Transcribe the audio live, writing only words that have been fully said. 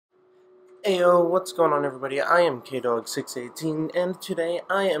Heyo, what's going on everybody? I am KDog618 and today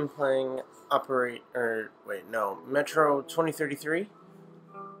I am playing Metro 2033.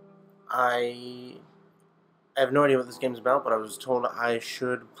 I have no idea what this game's about, but I was told I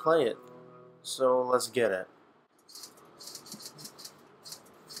should play it. So let's get it.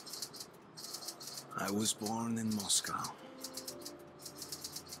 I was born in Moscow,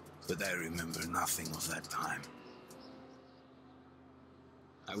 but I remember nothing of that time.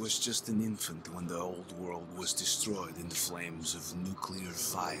 I was just an infant when the old world was destroyed in the flames of nuclear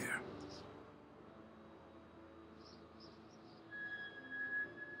fire.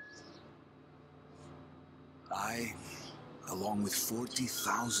 I, along with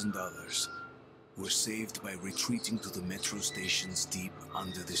 40,000 others, were saved by retreating to the metro stations deep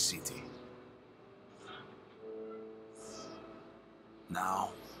under the city. Now,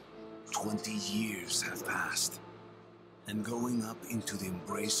 20 years have passed, and going up into the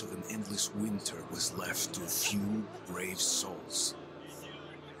embrace of an endless winter was left to a few brave souls.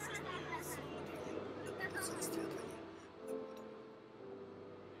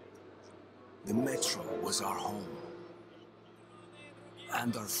 The metro was our home,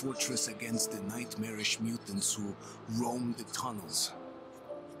 and our fortress against the nightmarish mutants who roamed the tunnels.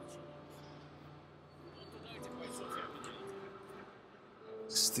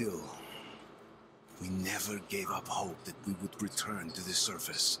 Still, we never gave up hope that we would return to the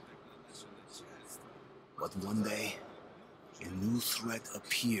surface. But one day, a new threat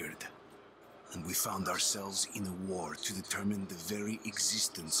appeared, and we found ourselves in a war to determine the very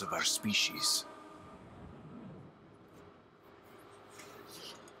existence of our species.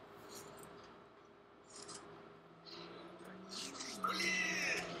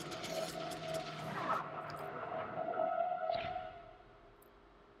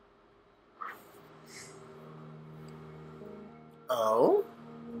 Oh?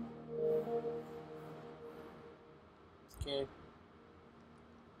 Okay.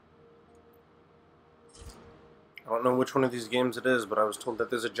 I don't know which one of these games it is, but I was told that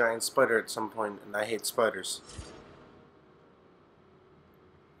there's a giant spider at some point, and I hate spiders.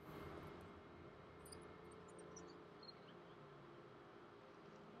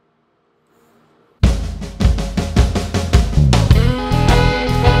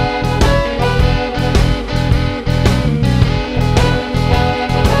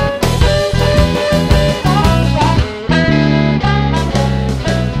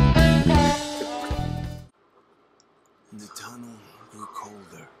 The tunnel grew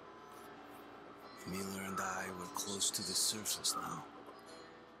colder. Miller and I were close to the surface now.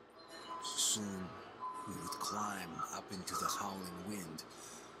 Soon, we would climb up into the howling wind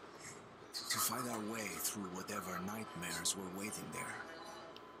to fight our way through whatever nightmares were waiting there.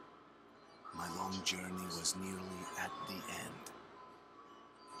 My long journey was nearly at the end.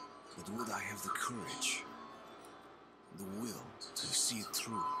 But would I have the courage, the will to see it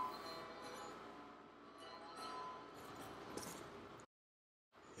through?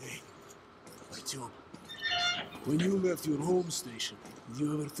 Hey, Artyom, when you left your home station, did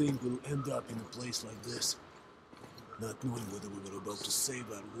you ever think we'll end up in a place like this? Not knowing whether we were about to save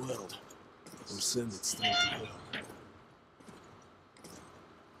our world or send it straight to hell.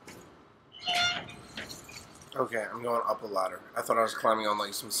 Okay, I'm going up a ladder. I thought I was climbing on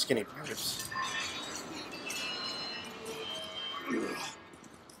like some skinny pipes.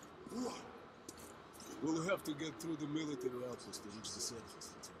 We'll have to get through the military outpost to reach the surface.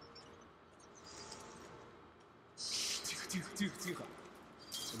 Тихо, тихо, тихо.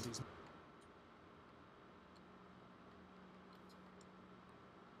 Something's...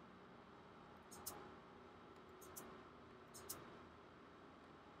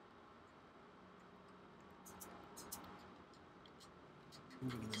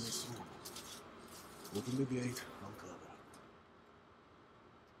 Moving in the next room. Open the gate, I'll cover.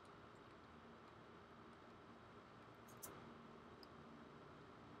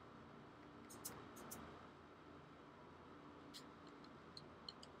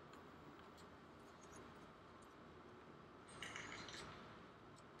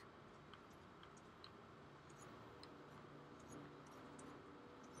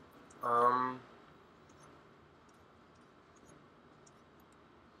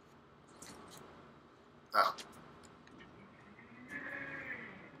 Oh.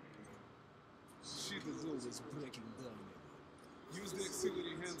 Shit is always breaking down. Use the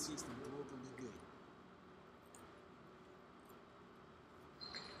auxiliary hand system to open the gate.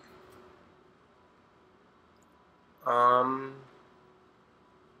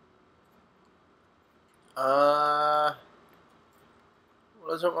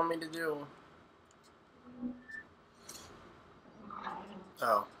 What does it want me to do?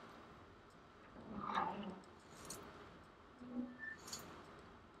 Oh.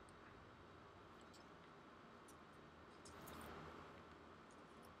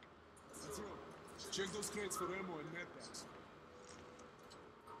 Check those crates for ammo and med packs.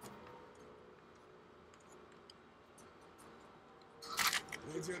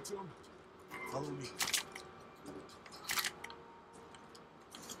 Ready, Artyom? Follow me.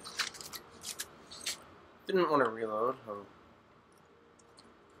 Didn't want to reload. Oh.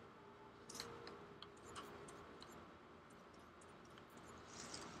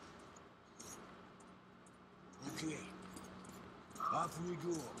 Okay. Off we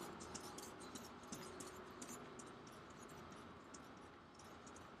go.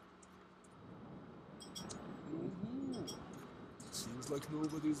 Seems like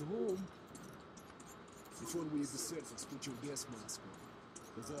nobody's home. Before we hit the surface, put your gas mask on.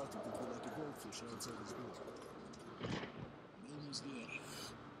 Without it, it'll be like a goldfish outside his door. Almost there.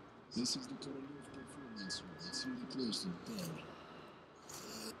 This is the Korolov performance room. It's really close to the town.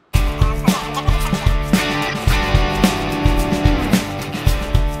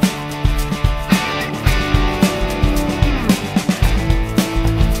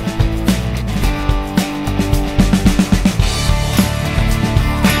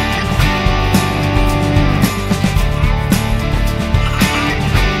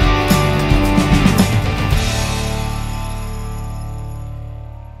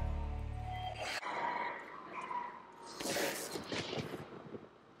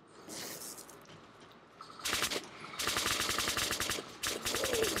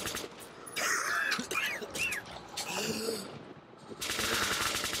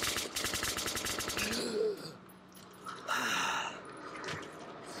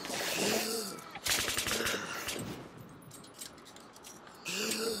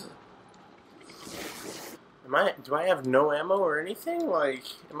 Do I have no ammo or anything? Like,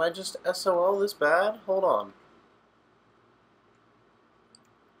 am I just SOL this bad? Hold on.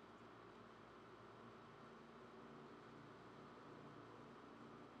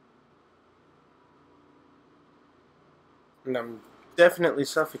 And I'm definitely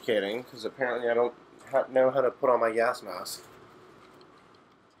suffocating, because apparently I don't know how to put on my gas mask.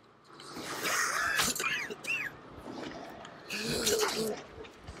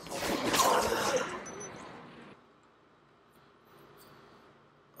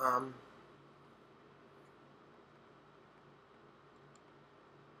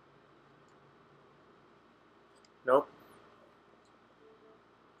 Nope.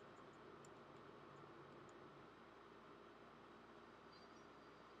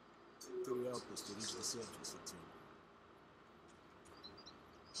 Three outposts to reach the surface, Artyom.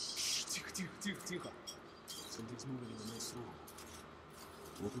 Тихо. Something's moving in the next room.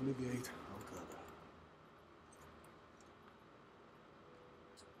 Open the gate, I'll cover.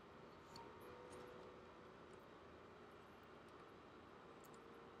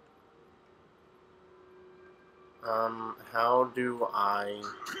 How do I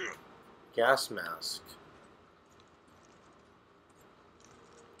gas mask?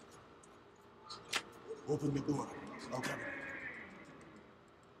 Open the door, I'll cover.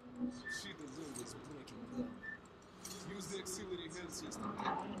 Shit is always breaking down. Use the auxiliary health system.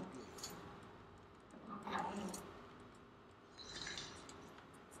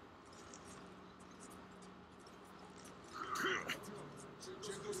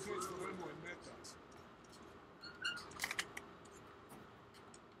 Check those crates for ammo and med packs.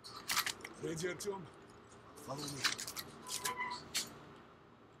 Ready, Artyom? Follow me.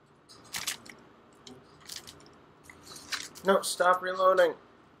 No, stop reloading.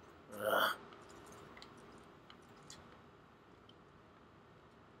 Ugh.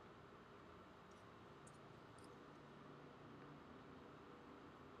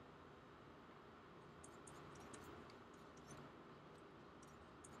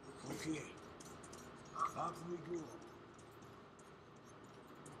 Okay. Up we go.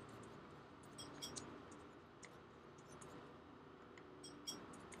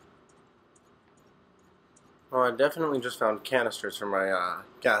 Well, I definitely just found canisters for my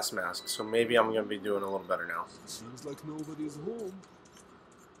gas mask, so maybe I'm going to be doing a little better now. Seems like nobody's home.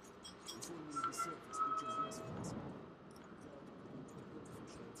 Before we hit the surface, put your gas mask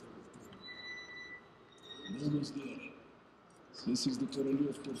on. Almost there. This is the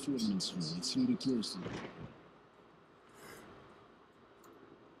Korolov performance room. It's really close to the town.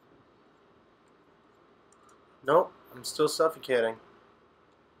 Nope, I'm still suffocating.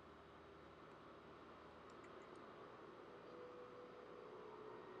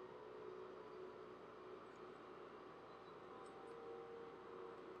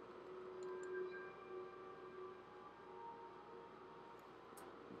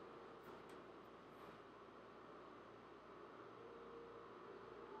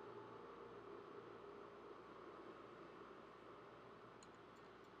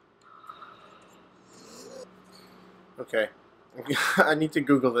 Okay. I need to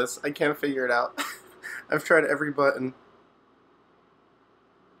Google this. I can't figure it out. I've tried every button.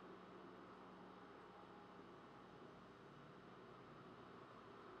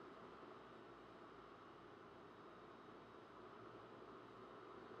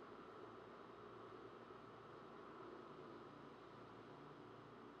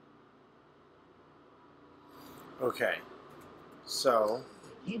 Okay. So.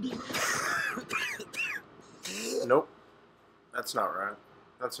 Nope. That's not right.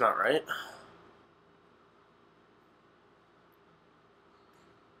 That's not right.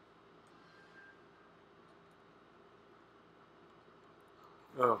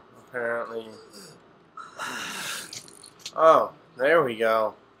 Oh, apparently. Oh, there we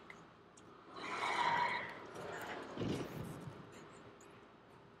go.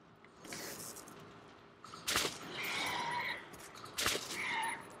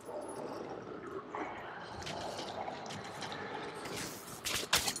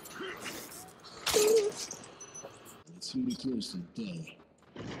 It's really close to the tower.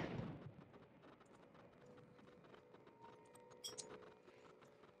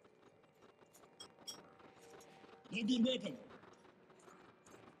 Have your weapon.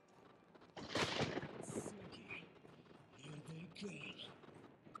 Okay. Here they come.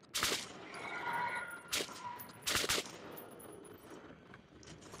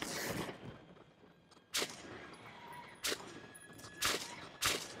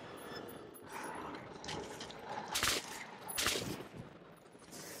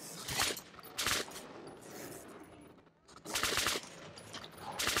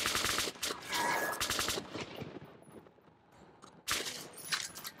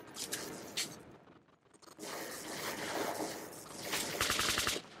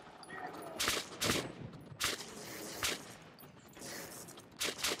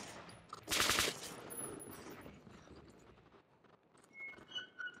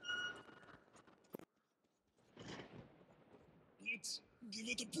 Let's give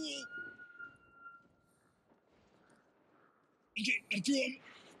it a pull. Okay, Artyom,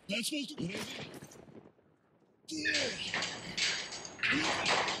 that's supposed to be ready.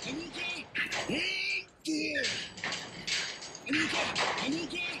 Anuka!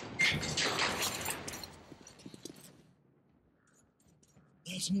 Anuka!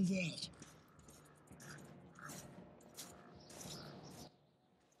 Let's move out.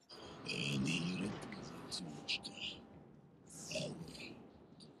 And here it is.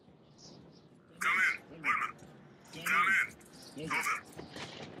 Come in, Woodman. Come in. Over.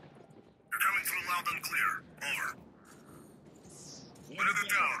 You're coming through loud and clear. Over. We're at the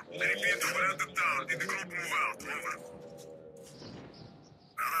tower. Repeat, we're at the tower. Did the group move out? Over.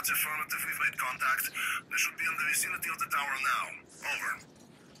 Well, that's affirmative. We've made contact. They should be in the vicinity of the tower now. Over.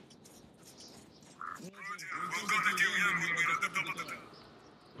 We'll contact you again when we're at the top of the tower.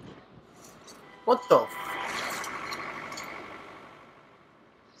 What the?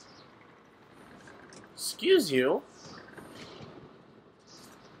 Excuse you?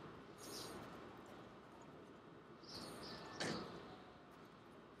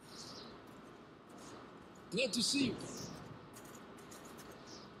 Glad to see you.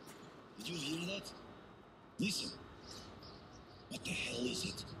 Did you hear that? Listen. What the hell is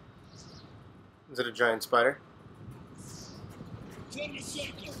it? Is it a giant spider? Form a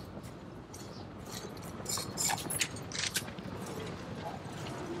circle.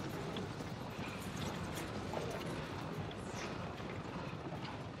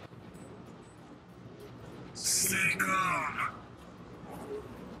 Stay calm.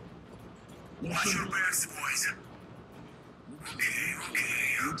 Watch your backs, boys. Okay.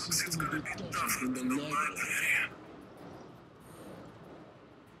 Looks It's as gonna though be the tougher touch in the than the library. library.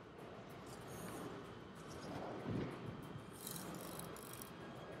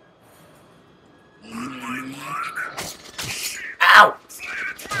 On my mark. Ow! Fire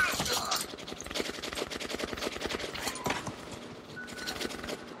at will!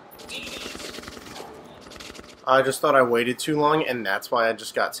 I just thought I waited too long, and that's why I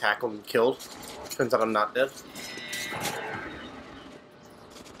just got tackled and killed. Turns out I'm not dead.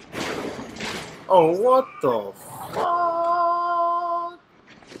 Oh, what the fuck?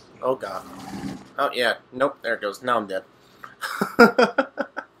 Oh, God. Oh, yeah. Nope, there it goes. Now I'm dead.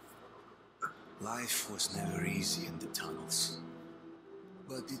 Life was never easy in the tunnels,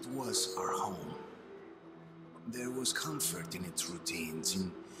 but it was our home. There was comfort in its routines,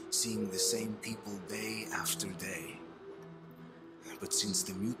 in seeing the same people day after day. But since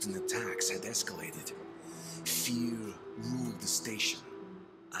the mutant attacks had escalated, fear ruled the station.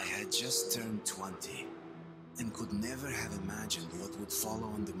 I had just turned 20 and could never have imagined what would follow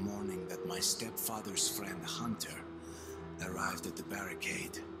on the morning that my stepfather's friend Hunter arrived at the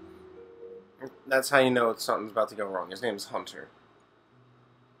barricade. That's how you know something's about to go wrong. His name's Hunter.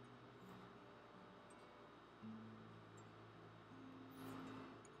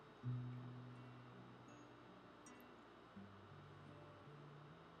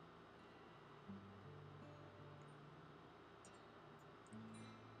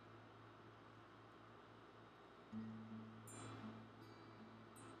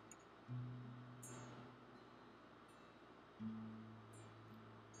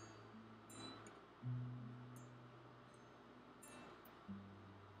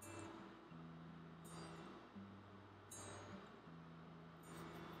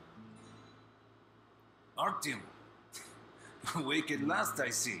 Artyom. Awake at last, I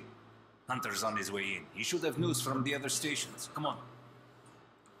see. Hunter's on his way in. He should have news from the other stations. Come on.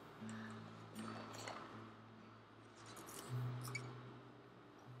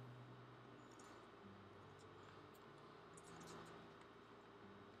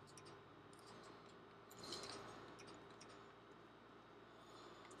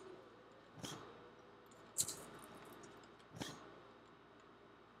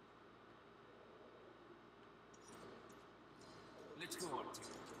 Let's go, Artyom.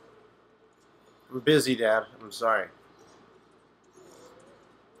 I'm busy, Dad. I'm sorry.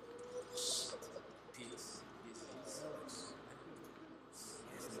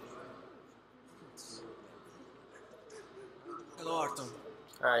 Hello, Artyom.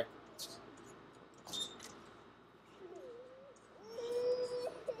 Hi.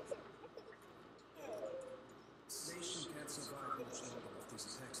 Nation can't survive much longer if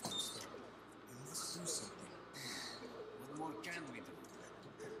this text don't stop. We must do something. What more can we do?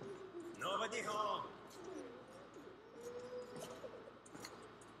 Nobody home.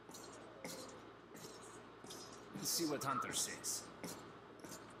 We'll see what Hunter says.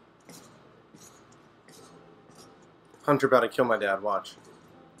 Hunter about to kill my dad. Watch.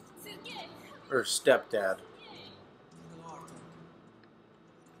 Or stepdad. Hello, Artyom.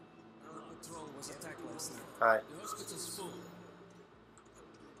 Our patrol was attacked last night. Hi. The hospital's full.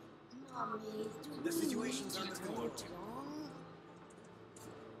 The situation's under control.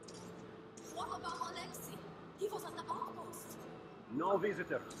 What about Alexei? He was at the outpost. No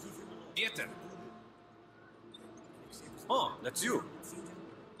visitor. Pieter! Oh, that's you.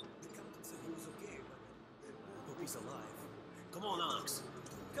 The captain said he was okay, but I hope he's alive. Come on, Alex.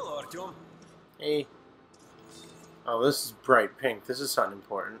 Hello, Artyom. Hey. Oh, this is bright pink. This is something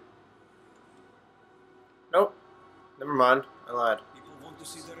important. Nope. Never mind. I lied. People want to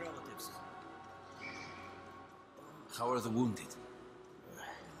see their relatives. How are the wounded?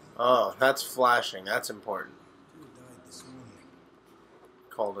 Oh, that's flashing. That's important. Two died this morning.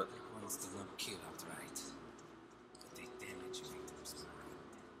 Called it. Ones do not kill outright, but they damage victims' mind.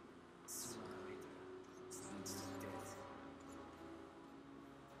 Sooner or later, it leads to death.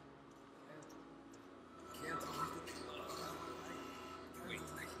 Wait,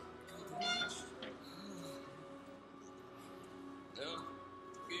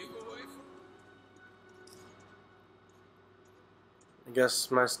 I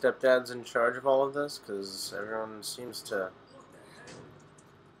guess my stepdad's in charge of all of this, because everyone seems to...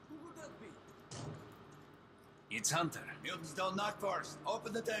 Who would that be? it's Hunter. Mutants don't knock first.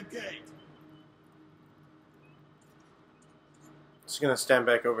 Open the damn gate. Just gonna stand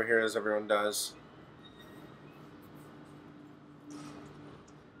back over here as everyone does.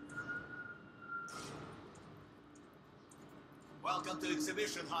 Welcome to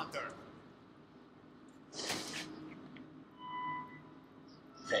Exhibition Hunter.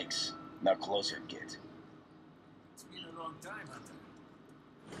 Thanks. Now closer, kid. It's been a long time, Hunter.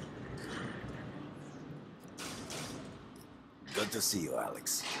 Good to see you,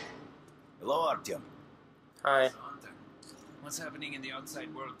 Alex. Hello, Artyom. Hi. Hunter, what's happening in the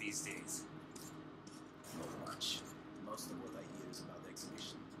outside world these days? Not much. Most of what I hear is about the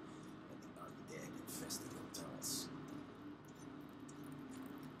exhibition and the undead infested tunnels.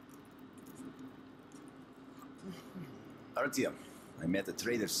 Artyom, I met a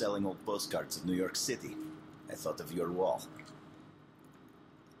trader selling old postcards of New York City. I thought of your wall.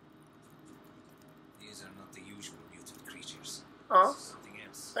 These are not the usual mutant creatures. Oh, Something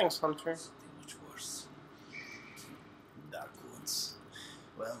else. thanks, Hunter. Something much worse. Dark ones.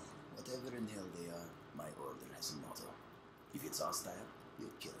 Well, whatever in hell they are, my order has a motto. If it's hostile, you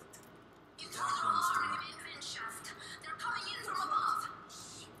kill it. Internal armored shaft. They're coming in from above.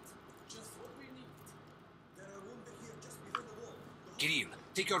 Just what we need. There are wounded here just behind the wall. Kirill,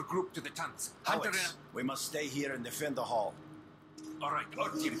 take your group to the tunnels. Hunter Alex, we must stay here and defend the hall. and... All right,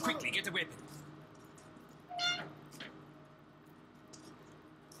 Artyom, quickly, get a weapon.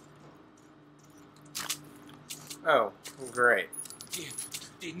 Oh, great. Damn,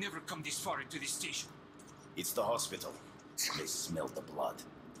 they never come this far into this station. It's the hospital. They smell the blood.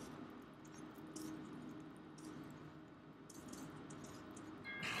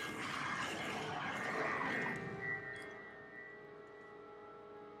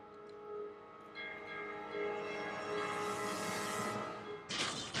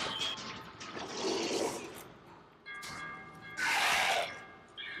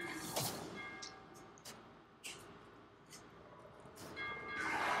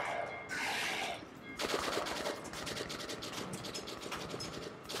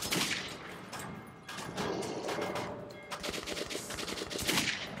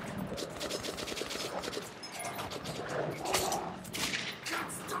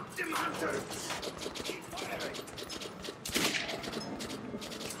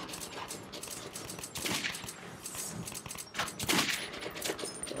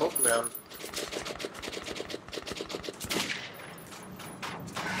 Oh, man.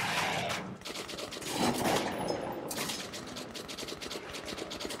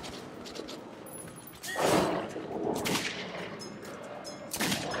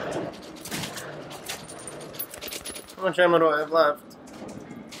 How much ammo do I have left?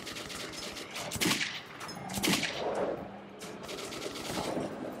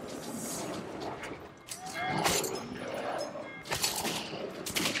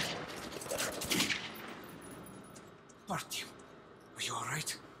 Artyom, are you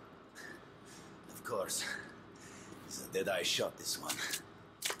alright? Of course. It's a dead-eye shot, this one.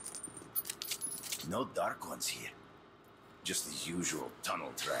 No dark ones here. Just the usual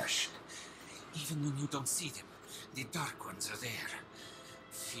tunnel trash. Even when you don't see them, the dark ones are there.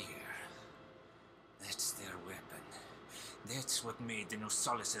 Fear. That's their weapon. That's what made the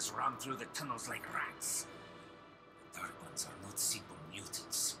Nosalises run through the tunnels like rats. The dark ones are not simple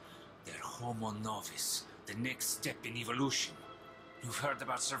mutants. They're Homo Novus, the next step in evolution. You've heard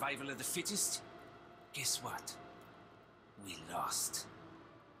about survival of the fittest? Guess what? We lost.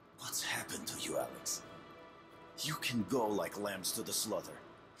 What's happened to you, Alex? You can go like lambs to the slaughter.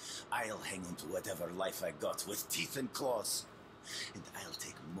 I'll hang on to whatever life I got with teeth and claws. And I'll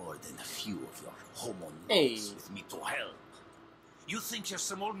take more than a few of your Homo Novus with me to hell. You think you're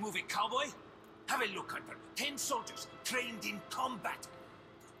some old movie cowboy? Have a look, Hunter. 10 soldiers trained in combat.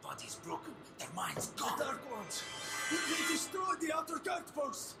 Their bodies broken, their minds gone. The Dark Ones! They destroyed the outer guard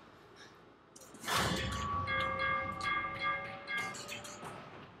post!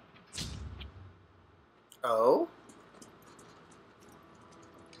 Oh?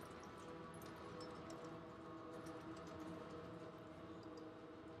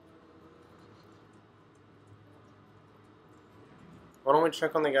 Why don't we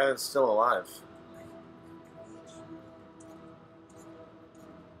check on the guy that's still alive?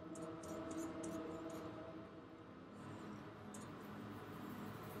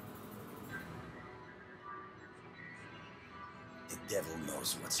 The devil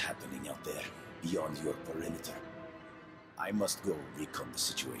knows what's happening out there, beyond your perimeter. I must go recon the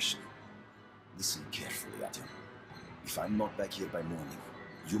situation. Listen carefully, Artyom. If I'm not back here by morning,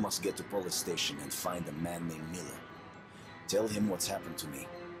 you must get to police station and find a man named Miller. Tell him what's happened to me,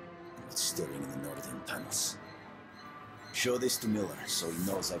 and what's stirring in the northern tunnels. Show this to Miller, so he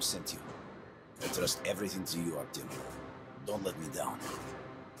knows I've sent you. I trust everything to you, Artyom. Don't let me down.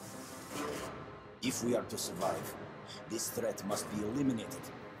 If we are to survive, this threat must be eliminated,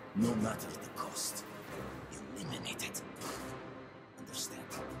 no matter the cost. Eliminated. Understand?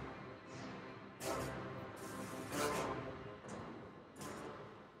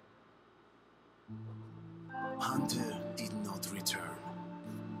 Hunter did not return.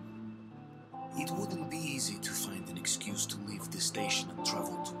 It wouldn't be easy to find an excuse to leave the station and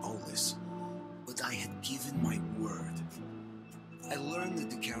travel to Polis, but I had given my word. I learned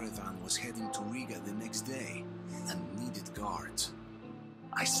that the caravan was heading to Riga the next day and needed guards.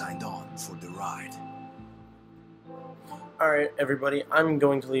 I signed on for the ride. Alright, everybody, I'm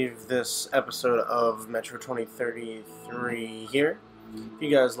going to leave this episode of Metro 2033 here. If you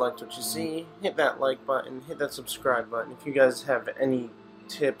guys liked what you see, hit that like button, hit that subscribe button. If you guys have any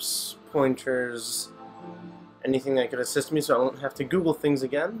tips, pointers, anything that could assist me so I won't have to Google things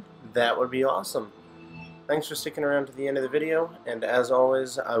again, that would be awesome. Thanks for sticking around to the end of the video, and as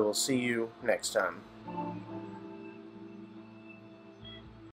always, I will see you next time.